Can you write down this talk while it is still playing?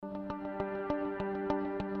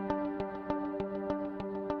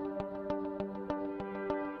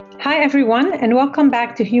Hi, everyone, and welcome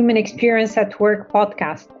back to Human Experience at Work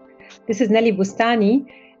podcast. This is Nelly Bustani,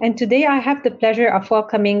 and today I have the pleasure of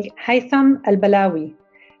welcoming Haithem Al-Balawi.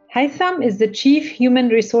 Haithem is the Chief Human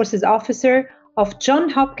Resources Officer of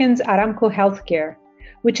Johns Hopkins Aramco Healthcare,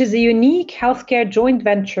 which is a unique healthcare joint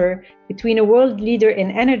venture between a world leader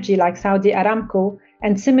in energy like Saudi Aramco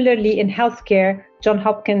and similarly in healthcare, Johns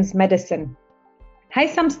Hopkins Medicine.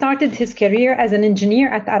 Haithem started his career as an engineer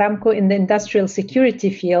at Aramco in the industrial security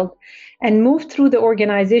field and moved through the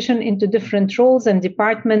organization into different roles and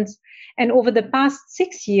departments. And over the past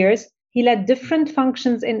 6 years, he led different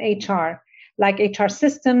functions in HR, like HR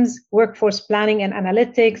systems, workforce planning and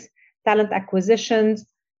analytics, talent acquisitions,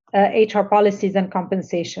 HR policies and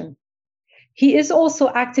compensation. He is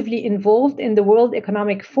also actively involved in the World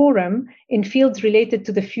Economic Forum in fields related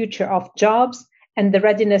to the future of jobs and the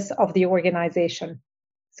readiness of the organization.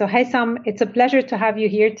 So Haithem, it's a pleasure to have you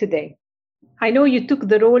here today. I know you took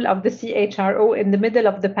the role of the CHRO in the middle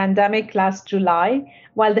of the pandemic last July,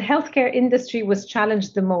 while the healthcare industry was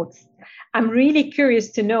challenged the most. I'm really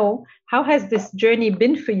curious to know, how has this journey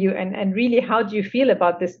been for you, and really how do you feel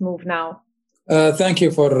about this move now? Thank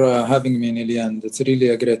you for having me, Nelly, and it's really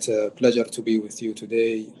a great pleasure to be with you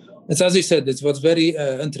today. It's, as you said, it was very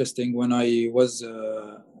interesting when I was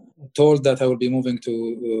told that I will be moving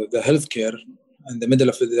to the healthcare in the middle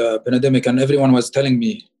of the pandemic, and everyone was telling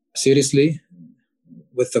me, seriously,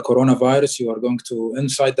 with the coronavirus, you are going to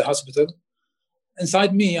inside the hospital.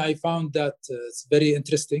 Inside me, I found that it's very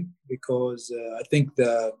interesting because I think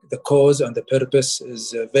the cause and the purpose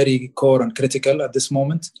is very core and critical at this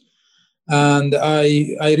moment. And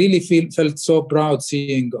I really felt so proud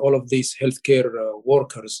seeing all of these healthcare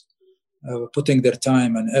workers putting their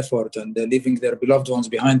time and effort and leaving their beloved ones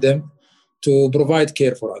behind them to provide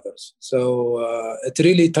care for others. So it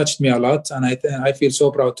really touched me a lot, and I feel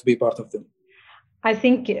so proud to be part of them. I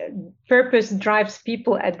think purpose drives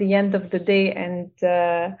people at the end of the day, and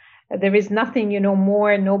there is nothing,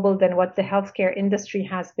 more noble than what the healthcare industry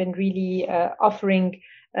has been really offering,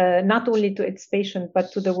 not only to its patients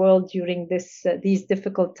but to the world during these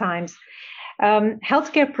difficult times.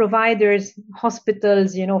 Healthcare providers,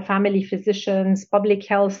 hospitals, family physicians, public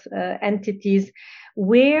health entities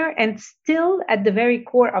were and still at the very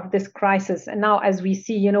core of this crisis. And now, as we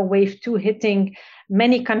see, wave 2 hitting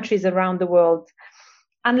many countries around the world.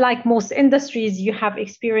 Unlike most industries, you have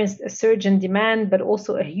experienced a surge in demand, but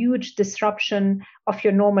also a huge disruption of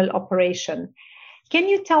your normal operation. Can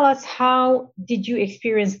you tell us, how did you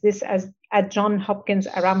experience this at Johns Hopkins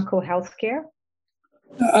Aramco Healthcare?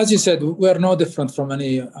 As you said, we're no different from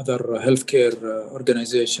any other healthcare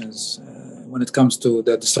organizations when it comes to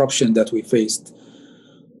the disruption that we faced.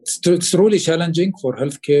 It's really challenging for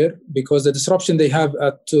healthcare because the disruption they have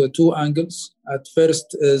at two angles. At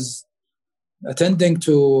first is attending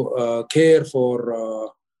to care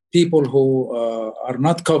for people who are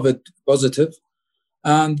not COVID positive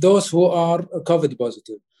and those who are COVID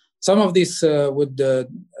positive. Some of these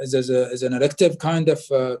is an elective kind of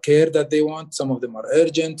care that they want. Some of them are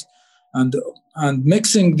urgent. And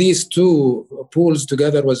mixing these two pools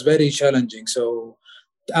together was very challenging. So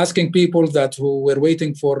asking people who were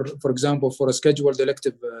waiting for example, for a scheduled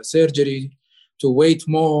elective surgery to wait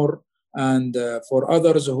more, and for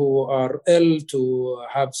others who are ill to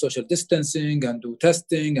have social distancing and do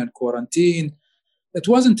testing and quarantine. It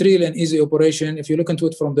wasn't really an easy operation if you look into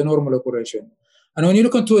it from the normal operation. And when you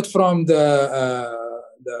look into it from the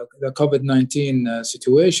COVID-19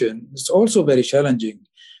 situation, it's also very challenging.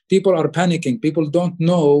 People are panicking. People don't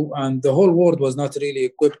know, and the whole world was not really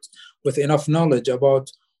equipped with enough knowledge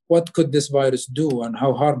about what could this virus do and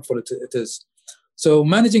how harmful it is. So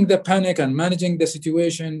managing the panic and managing the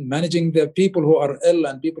situation, managing the people who are ill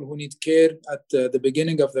and people who need care at the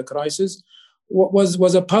beginning of the crisis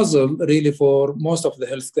was a puzzle really for most of the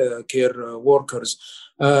healthcare workers.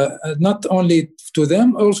 Not only to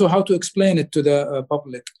them, also how to explain it to the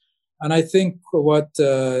public. And I think what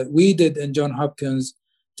we did in Johns Hopkins,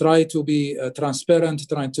 try to be transparent,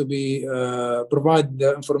 trying to be provide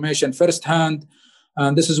the information firsthand.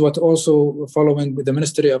 And this is what also following the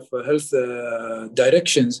Ministry of Health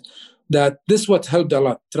directions, that this what helped a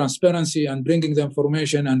lot, transparency and bringing the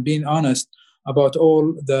information and being honest about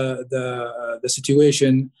all the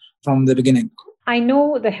situation from the beginning. I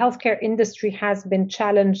know the healthcare industry has been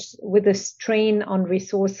challenged with a strain on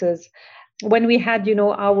resources. When we had,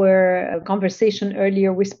 our conversation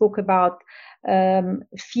earlier, we spoke about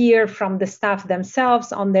fear from the staff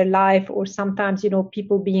themselves on their life, or sometimes,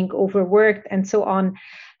 people being overworked and so on.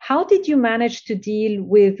 How did you manage to deal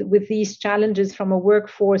with these challenges from a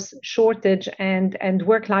workforce shortage and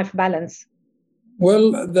work-life balance?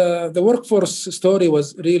 Well, the workforce story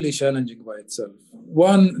was really challenging by itself.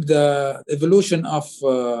 One, the evolution of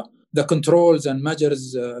the controls and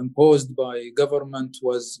measures imposed by government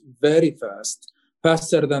was very fast,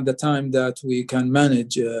 faster than the time that we can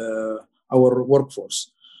manage our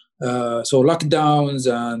workforce. So lockdowns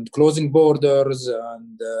and closing borders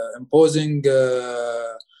and imposing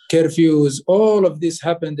curfews, all of this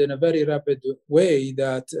happened in a very rapid way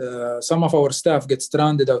that some of our staff get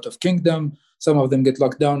stranded out of kingdom. Some of them get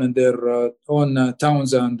locked down in their own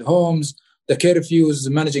towns and homes. The curfews,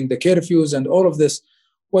 managing the curfews and all of this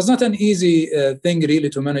was not an easy thing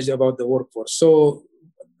really to manage about the workforce. So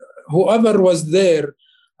whoever was there,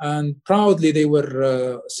 and proudly they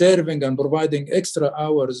were serving and providing extra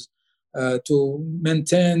hours to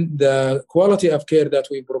maintain the quality of care that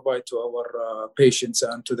we provide to our patients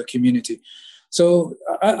and to the community. So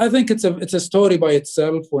I think it's a story by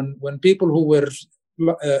itself when people who were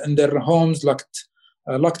in their homes,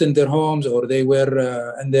 locked in their homes, or they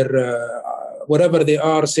were in their wherever they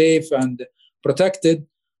are, safe and protected.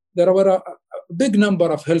 There were a big number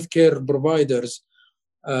of healthcare providers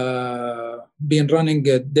been running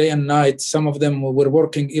day and night. Some of them were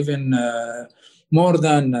working even more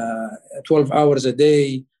than 12 hours a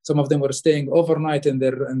day. Some of them were staying overnight in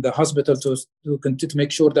the hospital to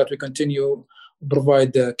make sure that we continue to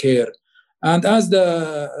provide care. And as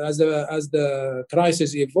the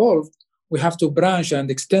crisis evolved, we have to branch and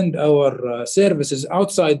extend our services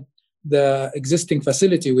outside the existing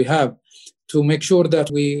facility we have to make sure that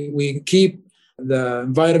we keep the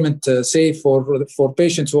environment safe for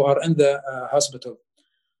patients who are in the hospital.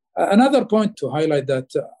 Another point to highlight that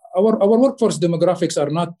our workforce demographics are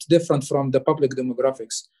not different from the public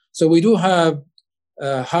demographics. So we do have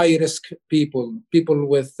high-risk people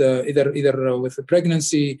with either with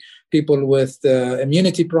pregnancy, people with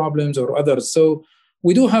immunity problems, or others. So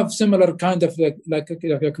we do have similar kind of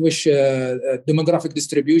demographic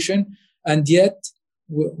distribution, and yet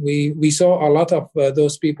we saw a lot of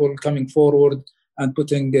those people coming forward and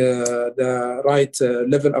putting the right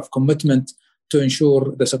level of commitment to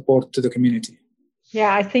ensure the support to the community.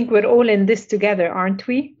 Yeah, I think we're all in this together, aren't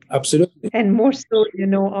we? Absolutely. And more so,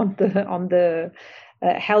 on the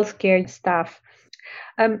healthcare staff.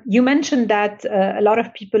 You mentioned that a lot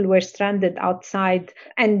of people were stranded outside,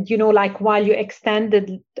 and while you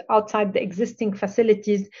extended outside the existing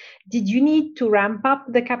facilities, did you need to ramp up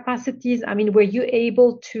the capacities? I mean, were you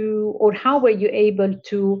able to, or how were you able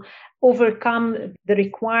to overcome the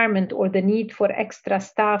requirement or the need for extra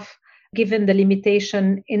staff given the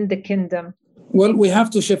limitation in the kingdom? Well, we have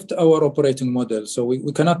to shift our operating model. So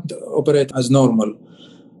we cannot operate as normal.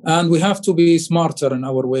 And we have to be smarter in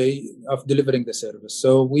our way of delivering the service.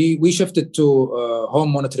 So we shifted to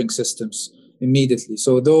home monitoring systems immediately.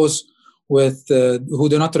 So those with who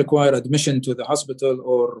do not require admission to the hospital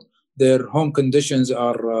or their home conditions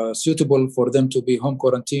are suitable for them to be home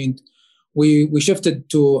quarantined, we shifted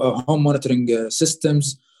to home monitoring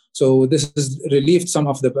systems. So this has relieved some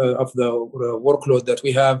of the workload that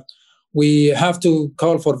we have. We have to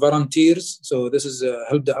call for volunteers. So this has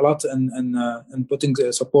helped a lot in putting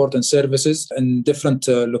support and services in different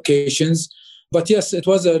locations. But yes, it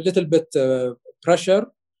was a little bit pressure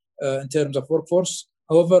in terms of workforce.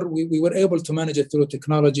 However, we were able to manage it through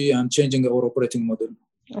technology and changing our operating model.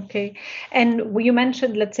 Okay. And you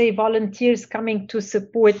mentioned, let's say, volunteers coming to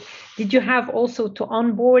support. Did you have also to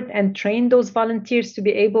onboard and train those volunteers to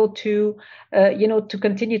be able to, to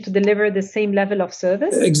continue to deliver the same level of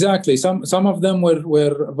service? Exactly. Some of them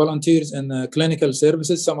were volunteers in clinical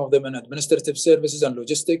services, some of them in administrative services and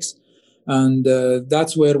logistics. And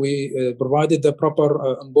that's where we provided the proper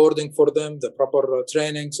onboarding for them, the proper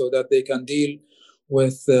training so that they can deal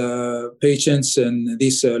with patients in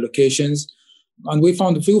these locations. And we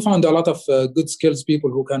found a lot of good skills people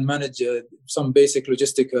who can manage some basic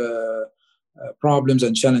logistic problems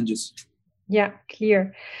and challenges. Yeah,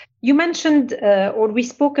 clear. You mentioned, or we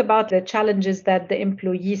spoke about the challenges that the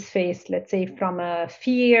employees face, let's say from a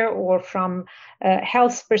fear or from a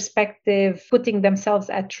health perspective, putting themselves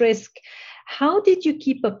at risk. How did you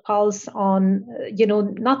keep a pulse on,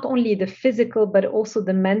 not only the physical, but also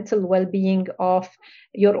the mental well-being of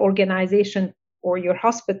your organization or your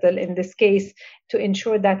hospital in this case, to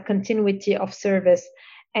ensure that continuity of service?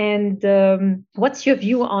 And what's your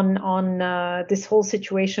view on this whole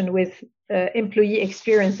situation with employee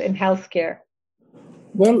experience in healthcare?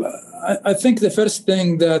 Well, I think the first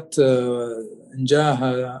thing that in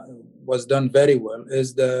JAHA was done very well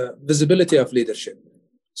is the visibility of leadership.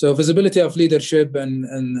 So visibility of leadership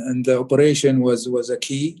and the operation was a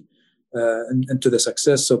key. into the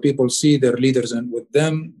success. So people see their leaders and with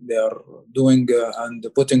them, they are doing and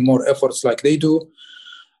putting more efforts like they do.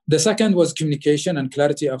 The second was communication and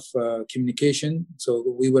clarity of communication. So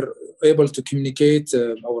we were able to communicate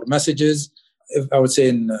our messages, I would say,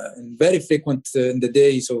 in very frequent in the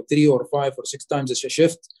day. So 3 or 5 or 6 times a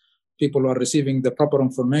shift, people are receiving the proper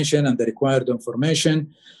information and the required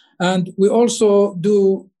information. And we also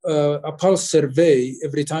do a pulse survey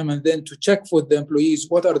every time and then to check with the employees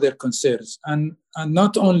what are their concerns. And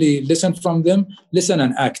not only listen from them, listen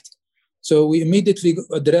and act. So we immediately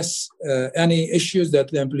address any issues that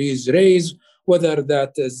the employees raise, whether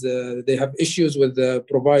that is they have issues with the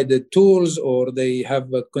provided tools or they have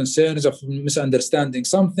concerns of misunderstanding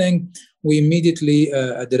something, we immediately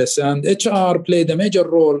address. And HR played a major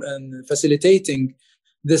role in facilitating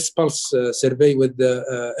this pulse survey with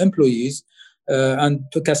the employees and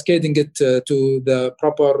cascading it to the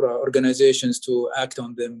proper organizations to act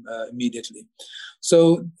on them immediately.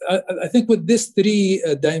 So I think with these 3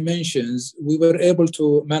 dimensions, we were able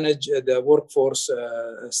to manage the workforce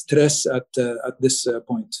stress at this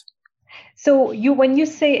point. So when you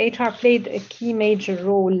say HR played a key major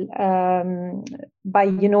role by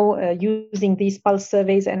using these pulse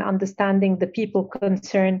surveys and understanding the people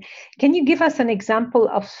concerned, can you give us an example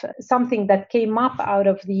of something that came up out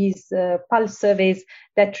of these pulse surveys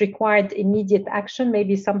that required immediate action?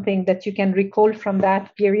 Maybe something that you can recall from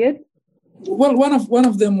that period. Well, one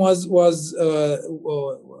of them was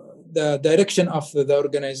the direction of the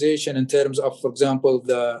organization in terms of, for example,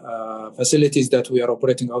 the facilities that we are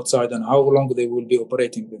operating outside and how long they will be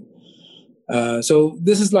operating them. So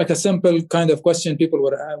this is like a simple kind of question. People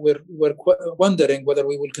were wondering whether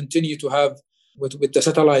we will continue to have with the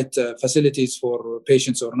satellite facilities for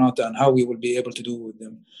patients or not, and how we will be able to do with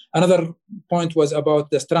them. Another point was about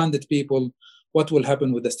the stranded people. What will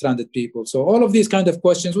happen with the stranded people? So all of these kind of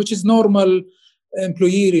questions, which is normal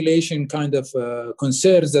employee relation kind of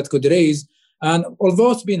concerns that could raise. And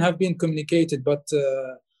although it's have been communicated, but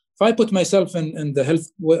if I put myself in the health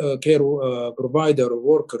care provider or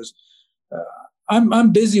workers,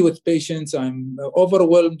 I'm busy with patients. I'm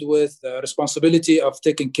overwhelmed with the responsibility of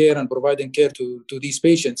taking care and providing care to these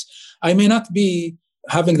patients. I may not be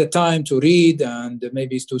having the time to read and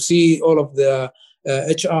maybe to see all of the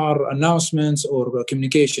HR announcements or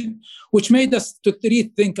communication, which made us to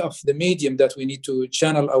rethink of the medium that we need to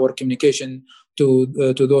channel our communication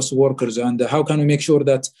to those workers, and how can we make sure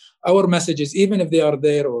that our messages, even if they are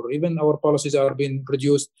there or even our policies are being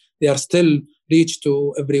produced, they are still reached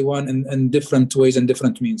to everyone in different ways and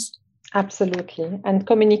different means. Absolutely. And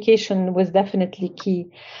communication was definitely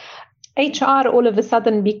key. HR all of a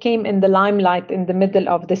sudden became in the limelight in the middle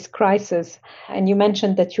of this crisis. And you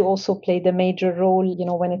mentioned that you also played a major role,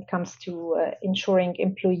 when it comes to ensuring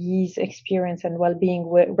employees' experience and well-being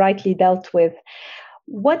were rightly dealt with.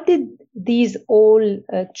 What did these all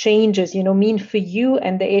changes, mean for you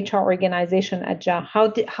and the HR organization at JA?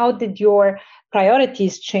 How did your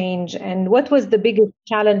priorities change? And what was the biggest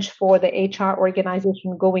challenge for the HR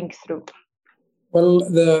organization going through? Well,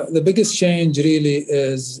 the biggest change really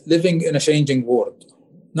is living in a changing world,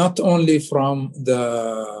 not only from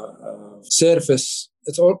the surface,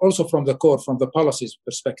 it's also from the core, from the policies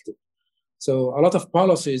perspective. So a lot of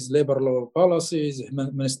policies, labor law policies,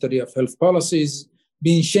 Ministry of Health policies,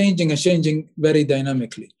 being changing very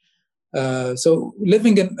dynamically. So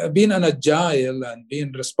being an agile and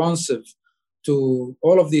being responsive to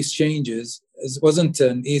all of these changes wasn't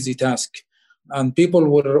an easy task. And people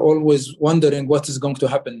were always wondering what is going to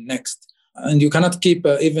happen next. And you cannot keep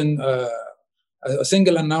even a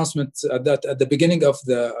single announcement at the beginning of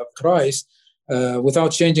the crisis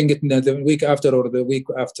without changing it the week after or the week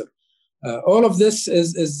after. All of this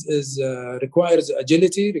requires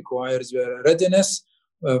agility, requires readiness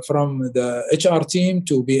from the HR team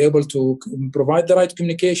to be able to provide the right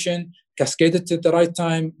communication, cascade it at the right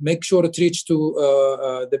time, make sure it reaches to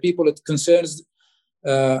the people it concerns,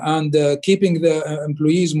 and keeping the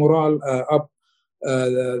employees' morale up.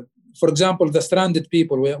 For example, the stranded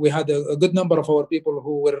people, we had a good number of our people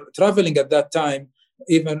who were traveling at that time,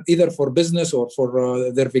 either for business or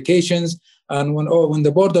for their vacations. And when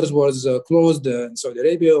the borders was closed in Saudi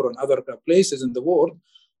Arabia or in other places in the world,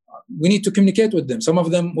 we need to communicate with them. Some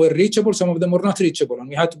of them were reachable, some of them were not reachable. And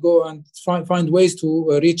we had to go and find ways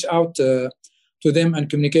to reach out to them and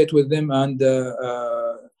communicate with them and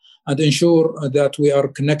ensure that we are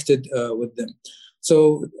connected with them.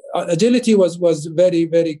 So agility was very,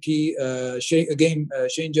 very key, a game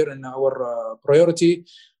changer in our priority.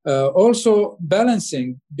 Also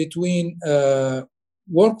balancing between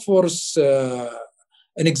workforce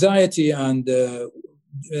anxiety and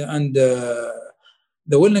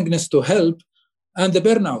the willingness to help, and the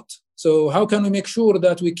burnout. So how can we make sure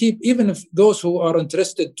that we keep, even if those who are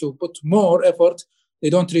interested to put more effort, they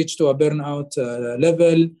don't reach to a burnout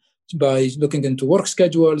level by looking into work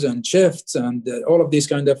schedules and shifts and all of these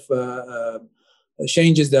kind of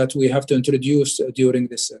changes that we have to introduce during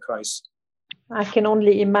this crisis. I can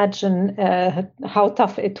only imagine how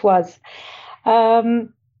tough it was.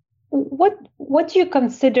 What do you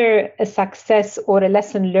consider a success or a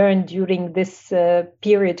lesson learned during this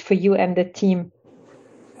period for you and the team?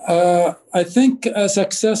 I think a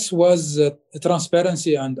success was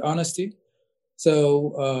transparency and honesty.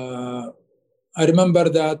 So I remember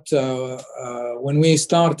that when we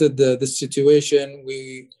started this situation,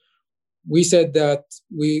 we said that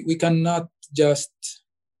we cannot just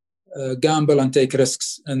gamble and take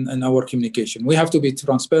risks in our communication. We have to be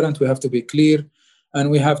transparent, we have to be clear, and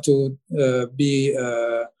we have to be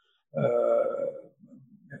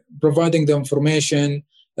providing the information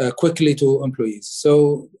quickly to employees.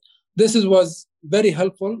 So this was very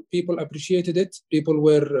helpful. People appreciated it. People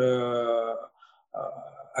were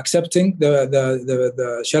accepting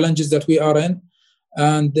the challenges that we are in,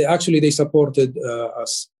 and they supported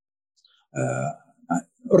us.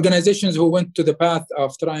 Organizations who went to the path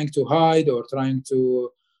of trying to hide or trying to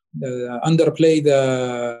underplay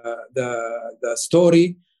the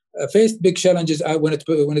story faced big challenges when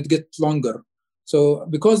it gets longer. So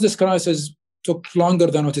because this crisis took longer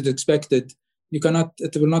than what it expected,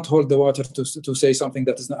 it will not hold the water to say something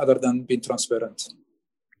that is other than being transparent.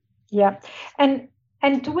 Yeah, and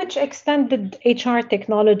to which extent did HR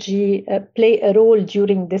technology play a role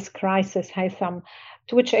during this crisis, Haitham?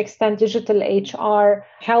 To which extent digital HR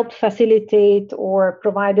helped facilitate or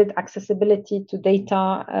provided accessibility to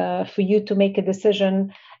data for you to make a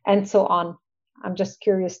decision and so on? I'm just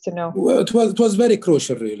curious to know. Well, it was very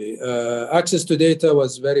crucial, really. Access to data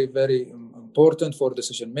was very, very important for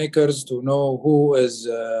decision makers to know who is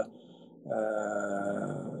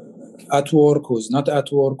at work, who's not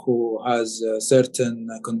at work, who has certain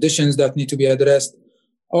conditions that need to be addressed.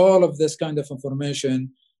 All of this kind of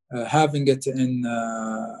information, having it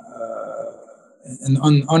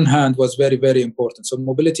on hand was very, very important. So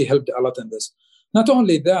mobility helped a lot in this. Not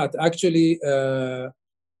only that, actually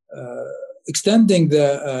extending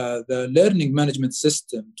the learning management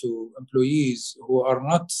system to employees who are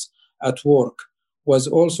not at work was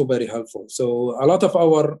also very helpful. So a lot of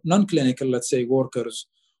our non-clinical, let's say, workers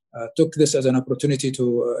took this as an opportunity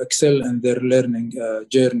to excel in their learning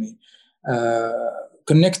journey.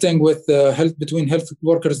 Connecting with between health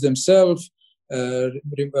workers themselves,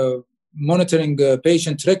 monitoring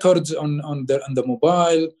patient records on the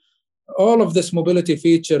mobile. All of this mobility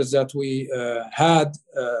features that we had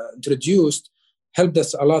introduced helped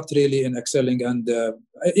us a lot, really, in excelling and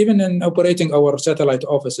even in operating our satellite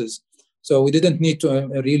offices. So we didn't need to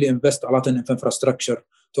really invest a lot in infrastructure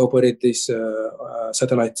to operate these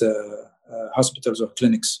satellite hospitals or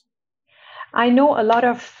clinics. I know a lot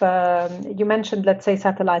of, you mentioned, let's say,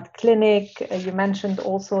 satellite clinic. You mentioned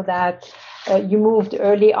also that you moved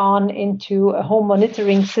early on into a home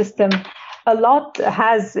monitoring system. A lot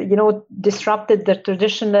has, disrupted the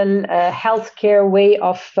traditional healthcare way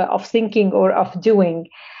of thinking or of doing.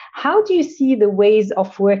 How do you see the ways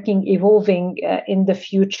of working evolving in the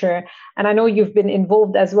future? And I know you've been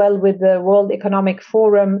involved as well with the World Economic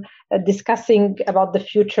Forum, discussing about the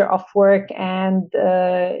future of work and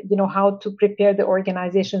how to prepare the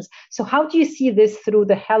organizations. So how do you see this through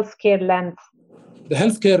the healthcare lens? The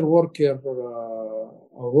healthcare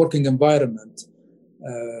working environment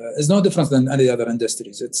is no different than any other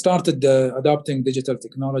industries. It started adopting digital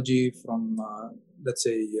technology from, let's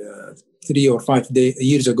say, 3 or 5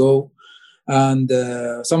 years ago. And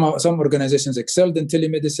some organizations excelled in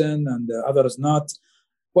telemedicine and others not.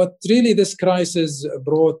 What really this crisis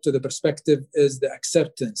brought to the perspective is the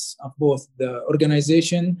acceptance of both the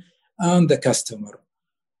organization and the customer.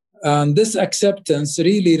 And this acceptance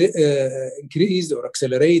really increased or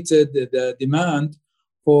accelerated the demand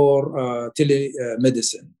for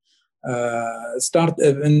telemedicine.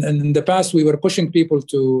 In the past, we were pushing people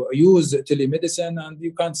to use telemedicine, and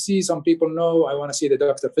you can see some people know, I want to see the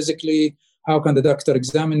doctor physically. How can the doctor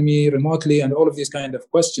examine me remotely? And all of these kind of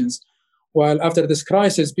questions. While after this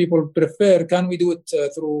crisis, people prefer, can we do it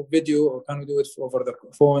through video or can we do it over the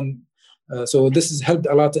phone? So this has helped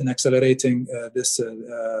a lot in accelerating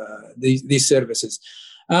these services.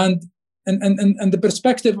 And the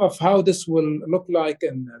perspective of how this will look like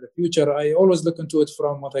in the future, I always look into it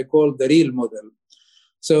from what I call the real model.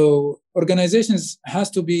 So organizations has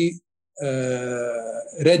to be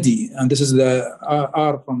ready, and this is the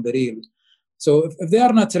R from the real. So if they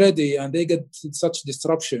are not ready and they get such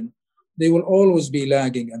disruption, they will always be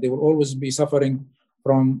lagging and they will always be suffering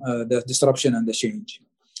from the disruption and the change.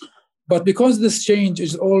 But because this change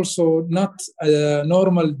is also not a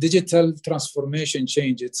normal digital transformation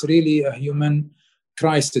change, it's really a human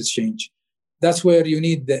crisis change. That's where you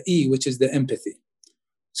need the E, which is the empathy.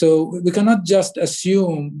 So we cannot just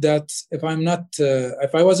assume that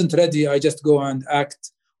if I wasn't ready, I just go and act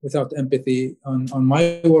without empathy on my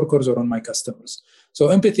workers or on my customers. So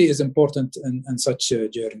empathy is important in such a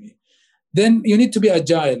journey. Then you need to be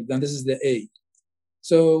agile, and this is the A.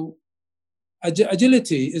 So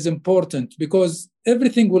agility is important because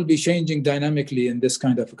everything will be changing dynamically in this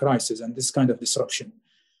kind of crisis and this kind of disruption.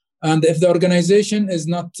 And if the organization is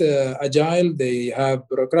not agile, they have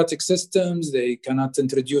bureaucratic systems, they cannot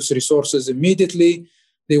introduce resources immediately,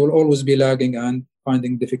 they will always be lagging and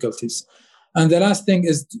finding difficulties. And the last thing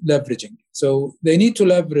is leveraging. So they need to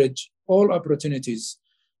leverage all opportunities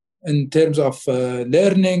in terms of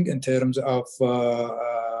learning, in terms of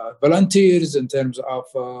volunteers, in terms of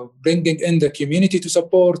bringing in the community to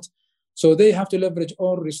support. So they have to leverage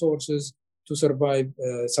all resources to survive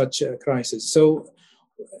such a crisis. So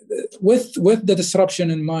with the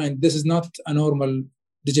disruption in mind, this is not a normal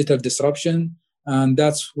digital disruption. And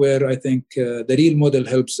that's where I think the real model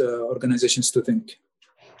helps organizations to think.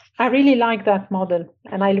 I really like that model.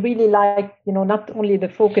 And I really like, not only the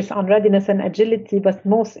focus on readiness and agility, but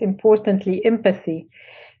most importantly, empathy,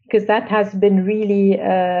 because that has been really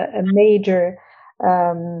a major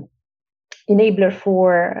enabler for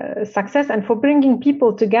success and for bringing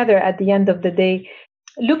people together at the end of the day.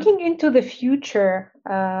 Looking into the future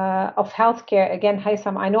of healthcare, again,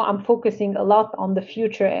 Haitham, I know I'm focusing a lot on the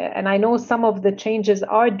future, and I know some of the changes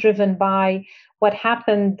are driven by what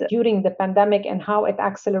happened during the pandemic and how it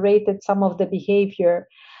accelerated some of the behavior.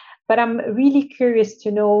 But I'm really curious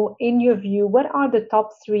to know, in your view, what are the top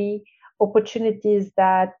 3 opportunities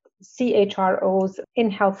that CHROs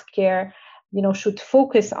in healthcare should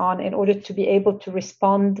focus on in order to be able to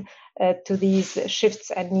respond to these shifts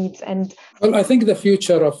and needs? And well, I think the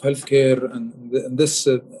future of healthcare and this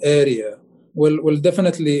area will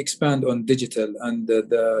definitely expand on digital and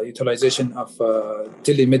the utilization of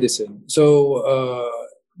telemedicine. So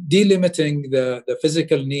delimiting the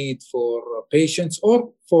physical need for patients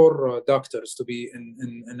or for doctors to be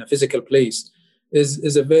in a physical place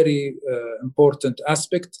is a very important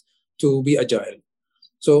aspect to be agile.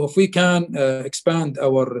 So if we can expand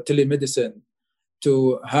our telemedicine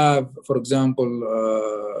to have, for example,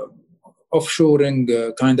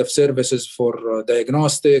 offshoring kind of services for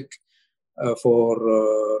diagnostic, for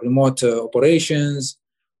remote operations,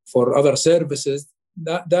 for other services,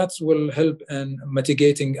 that will help in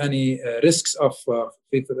mitigating any risks of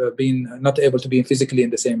being not able to be physically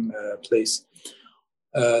in the same place.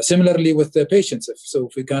 Similarly with the patients,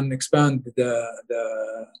 if we can expand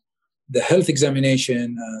the health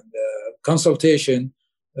examination and consultation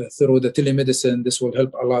through the telemedicine, this will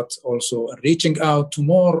help a lot also in reaching out to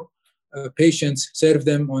more patients, serve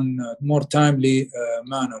them on a more timely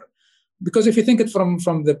manner. Because if you think it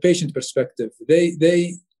from the patient perspective,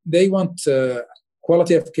 they want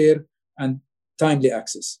quality of care and timely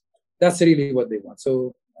access. That's really what they want.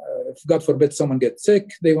 So if God forbid someone gets sick,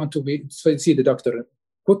 they want to see the doctor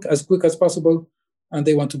as quick as possible, and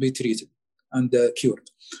they want to be treated and cured.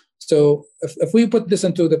 So if we put this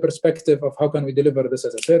into the perspective of how can we deliver this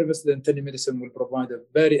as a service, then telemedicine will provide a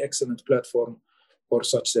very excellent platform for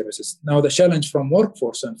such services. Now, the challenge from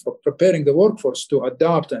workforce and for preparing the workforce to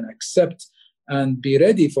adopt and accept and be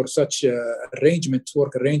ready for such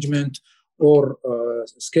work arrangement, or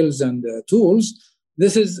skills and tools,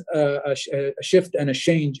 this is a shift and a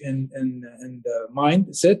change in the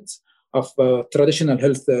mindset of traditional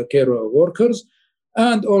health care workers,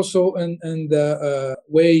 and also in the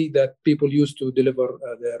way that people used to deliver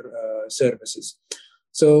their services.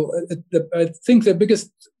 So I think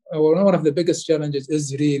one of the biggest challenges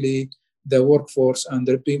is really the workforce and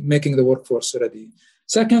making the workforce ready.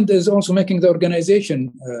 Second is also making the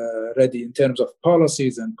organization ready in terms of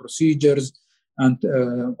policies and procedures and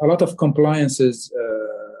a lot of compliances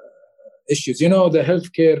issues. The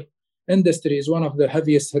healthcare industry is one of the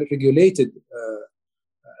heaviest regulated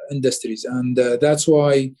industries, and that's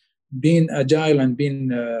why being agile and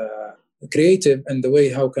being creative in the way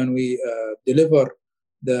how can we deliver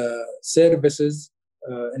the services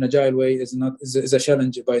in agile way is a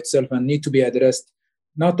challenge by itself and need to be addressed.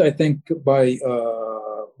 Not, I think, by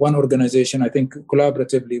one organization. I think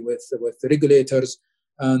collaboratively with regulators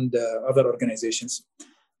and other organizations.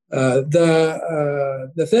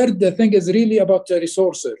 The third thing is really about the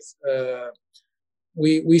resources.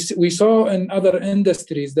 We saw in other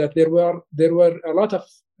industries that there were a lot of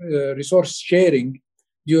resource sharing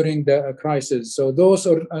during the crisis. So those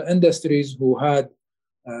are industries who had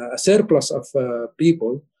a surplus of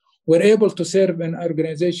people were able to serve in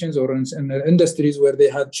organizations or in industries where they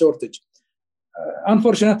had shortage.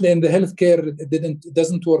 Unfortunately, in the healthcare, it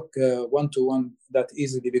doesn't work one-to-one that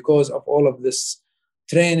easily because of all of this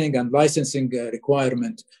training and licensing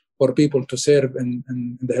requirement for people to serve in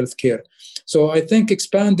the healthcare. So I think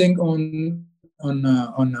expanding on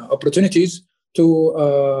opportunities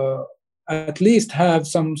to at least have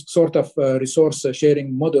some sort of resource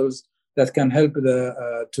sharing models that can help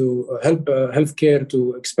healthcare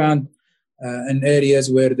to expand in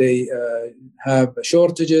areas where they have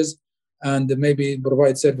shortages, and maybe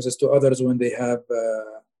provide services to others when they have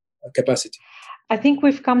capacity. I think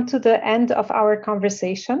we've come to the end of our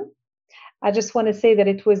conversation. I just want to say that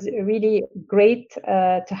it was really great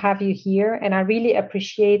to have you here, and I really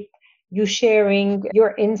appreciate you sharing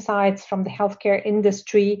your insights from the healthcare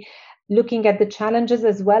industry, looking at the challenges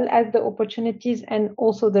as well as the opportunities, and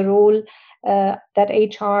also the role that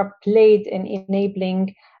HR played in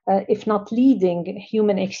enabling, if not leading,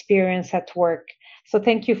 human experience at work. So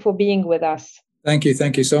thank you for being with us. Thank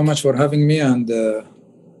you so much for having me, and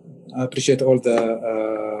I appreciate all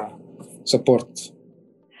the support.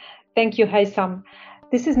 Thank you, Haitham.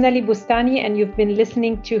 This is Nelly Bustani, and you've been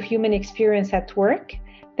listening to Human Experience at Work.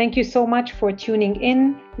 Thank you so much for tuning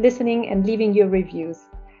in, listening, and leaving your reviews.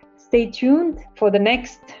 Stay tuned for the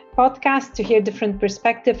next podcast to hear different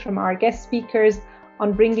perspectives from our guest speakers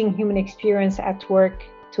on bringing human experience at work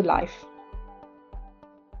to life.